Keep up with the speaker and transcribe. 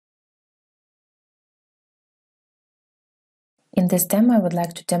In this demo, I would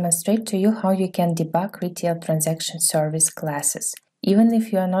like to demonstrate to you how you can debug retail transaction service classes. Even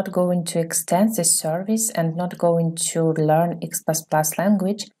if you are not going to extend this service and not going to learn X++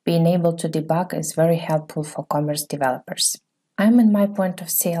 language, being able to debug is very helpful for commerce developers. I'm in my point of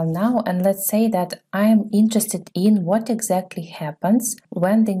sale now, and let's say that I am interested in what exactly happens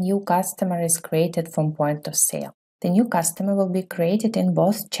when the new customer is created from point of sale. The new customer will be created in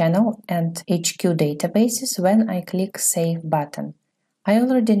both channel and HQ databases when I click Save button. I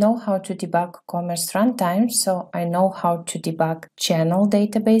already know how to debug Commerce runtime, so I know how to debug channel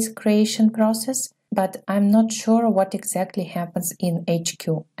database creation process, but I'm not sure what exactly happens in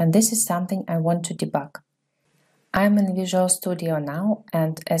HQ, and this is something I want to debug. I'm in Visual Studio now,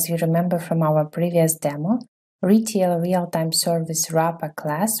 and as you remember from our previous demo, Retail Real-Time Service wrapper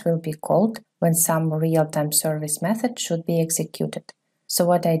class will be called when some real-time service method should be executed. So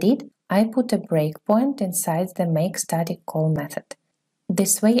what I did, I put a breakpoint inside the make static call method.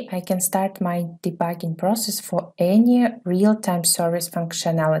 This way I can start my debugging process for any real-time service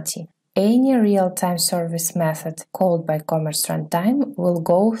functionality. Any real-time service method called by Commerce runtime will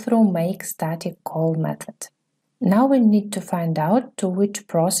go through make static call method. Now we need to find out to which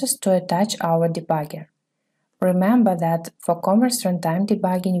process to attach our debugger. Remember that for Commerce runtime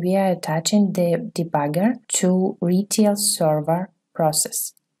debugging, we are attaching the debugger to retail server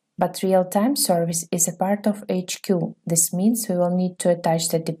process. But real-time service is a part of HQ. This means we will need to attach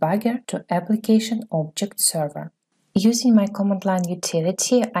the debugger to application object server. Using my command line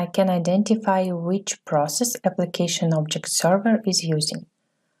utility, I can identify which process application object server is using.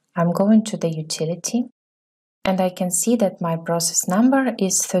 I'm going to the utility, and I can see that my process number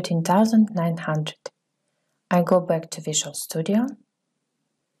is 13,900. I go back to Visual Studio,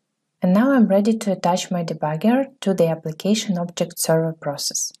 and now I'm ready to attach my debugger to the application object server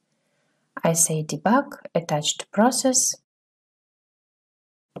process. I say debug, attach to process,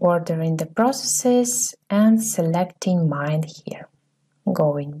 ordering the processes and selecting mine here.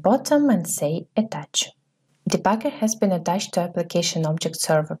 Going bottom and say attach. Debugger has been attached to application object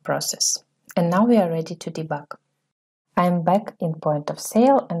server process, and now we are ready to debug. I'm back in point of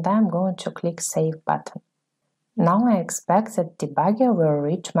sale, and I'm going to click Save button. Now I expect that debugger will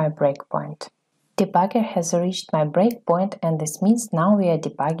reach my breakpoint. Debugger has reached my breakpoint, and this means now we are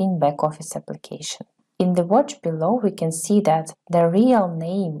debugging back-office application. In the watch below we can see that the real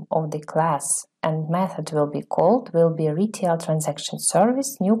name of the class and method will be Retail Transaction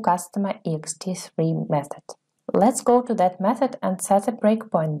Service New Customer ext3 method. Let's go to that method and set a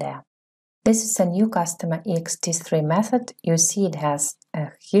breakpoint there. This is a New Customer ext3 method. You see it has a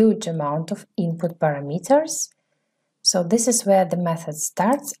huge amount of input parameters. So this is where the method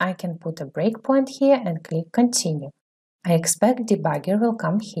starts. I can put a breakpoint here and click Continue. I expect debugger will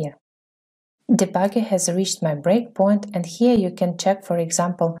come here. Debugger has reached my breakpoint, and here you can check, for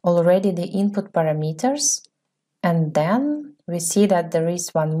example, already the input parameters, and then we see that there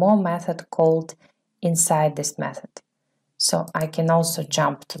is one more method called inside this method. So I can also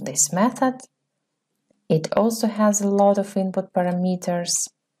jump to this method. It also has a lot of input parameters,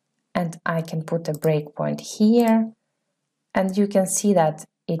 and I can put a breakpoint here. And you can see that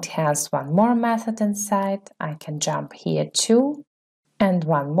it has one more method inside. I can jump here too, and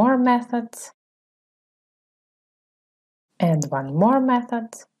one more method, and one more method.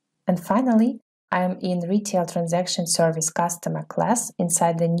 And finally, I am in Retail Transaction Service Customer class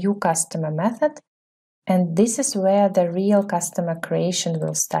inside the New Customer method, and this is where the real customer creation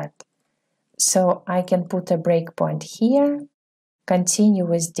will start. So I can put a breakpoint here, continue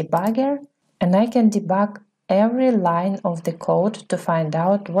with debugger, and I can debug every line of the code to find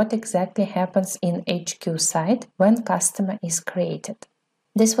out what exactly happens in HQ side when customer is created.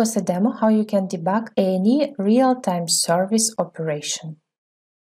 This was a demo how you can debug any real-time service operation.